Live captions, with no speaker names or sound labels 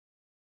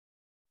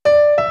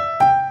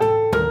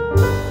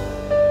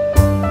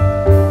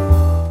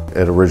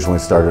It originally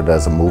started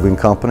as a moving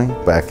company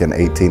back in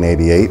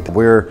 1888.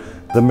 We're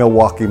the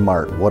Milwaukee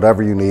Mart,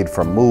 whatever you need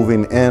from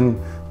moving in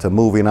to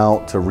moving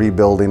out to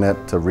rebuilding it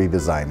to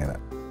redesigning it.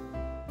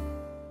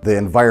 The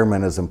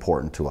environment is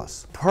important to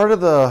us. Part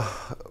of the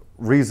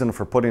reason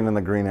for putting in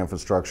the green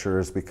infrastructure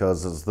is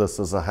because this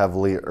is a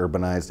heavily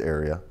urbanized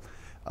area.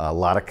 A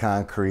lot of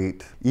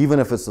concrete. Even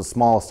if it's the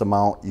smallest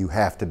amount, you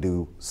have to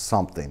do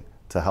something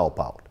to help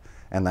out.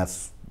 And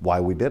that's why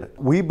we did it.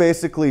 We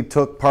basically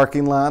took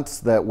parking lots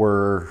that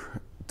were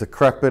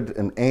decrepit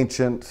and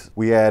ancient.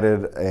 We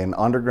added an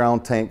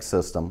underground tank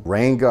system,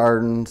 rain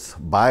gardens,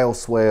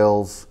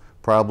 bioswales,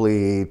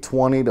 probably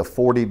 20 to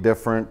 40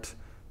 different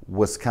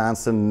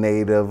Wisconsin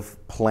native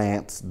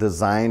plants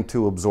designed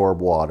to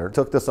absorb water.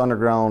 Took this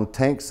underground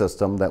tank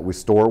system that we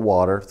store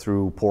water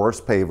through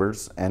porous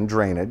pavers and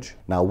drainage.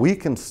 Now we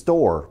can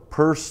store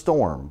per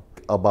storm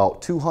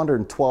about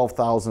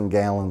 212,000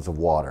 gallons of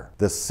water.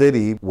 The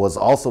city was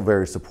also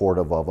very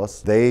supportive of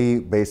us. They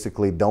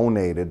basically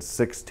donated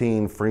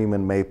 16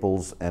 Freeman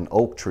maples and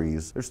oak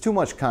trees. There's too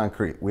much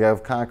concrete. We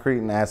have concrete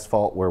and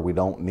asphalt where we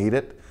don't need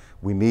it.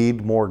 We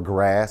need more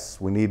grass,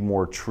 we need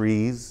more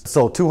trees.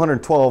 So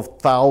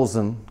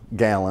 212,000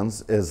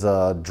 gallons is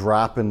a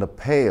drop in the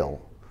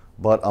pail.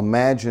 But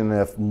imagine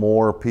if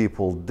more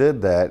people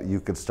did that, you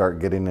could start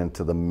getting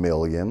into the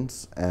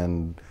millions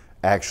and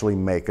actually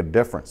make a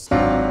difference.